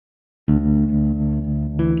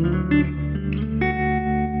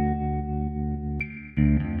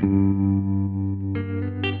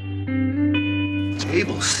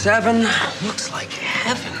Table 7 looks like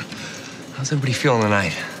heaven. How's everybody feeling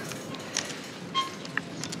tonight?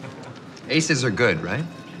 Aces are good, right?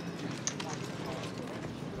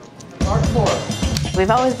 We've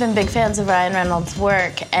always been big fans of Ryan Reynolds'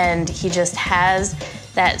 work, and he just has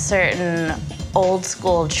that certain old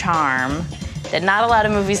school charm that not a lot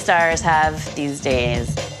of movie stars have these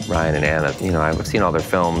days. Ryan and Anna, you know, I've seen all their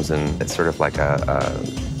films, and it's sort of like a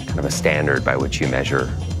kind of a standard by which you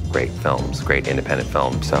measure great films, great independent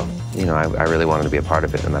films. So, you know, I really wanted to be a part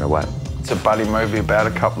of it no matter what. It's a buddy movie about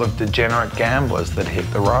a couple of degenerate gamblers that hit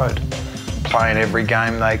the road, playing every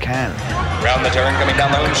game they can. Round the turn, coming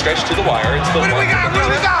down the home stretch to the wire. It's the Where do we go? Where do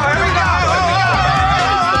we go? Where do we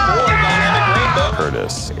go?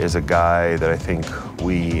 Curtis is a guy that I think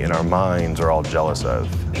we, in our minds, are all jealous of.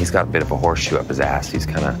 He's got a bit of a horseshoe up his ass. He's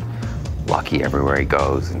kind of lucky everywhere he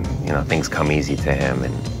goes, and, you know, things come easy to him,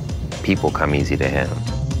 and people come easy to him.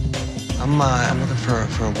 I'm looking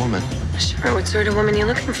for a woman. Sure, what sort of woman are you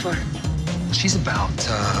looking for? She's about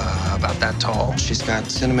that tall. She's got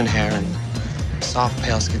cinnamon hair and soft,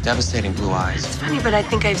 pale skin, devastating blue eyes. It's funny, but I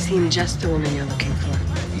think I've seen just the woman you're looking for.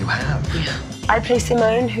 You have? Yeah. I play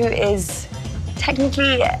Simone, who is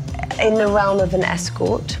technically in the realm of an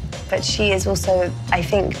escort, but she is also, I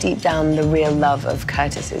think, deep down, the real love of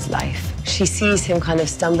Curtis's life. She sees him kind of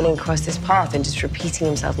stumbling across this path and just repeating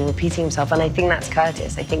himself, and I think that's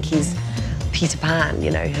Curtis. I think he's Peter Pan,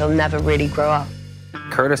 you know, he'll never really grow up.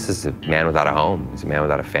 Curtis is a man without a home. He's a man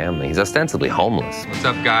without a family. He's ostensibly homeless. What's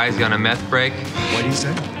up, guys? You on a meth break? What do you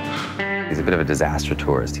say? He's a bit of a disaster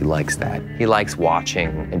tourist. He likes that. He likes watching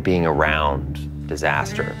and being around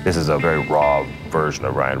disaster. This is a very raw version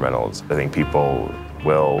of Ryan Reynolds. I think people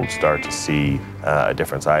will start to see a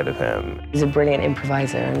different side of him. He's a brilliant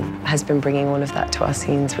improviser and has been bringing all of that to our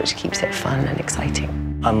scenes, which keeps it fun and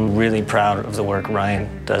exciting. I'm really proud of the work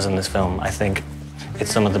Ryan does in this film. I think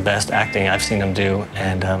it's some of the best acting I've seen him do,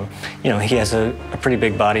 and you know, he has a pretty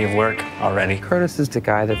big body of work already. Curtis is the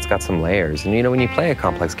guy that's got some layers, and you know, when you play a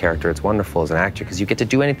complex character, it's wonderful as an actor because you get to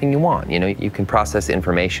do anything you want. You know, you can process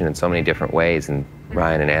information in so many different ways, and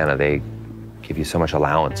Ryan and Anna, they give you so much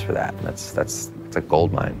allowance for that. It's a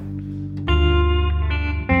gold mine.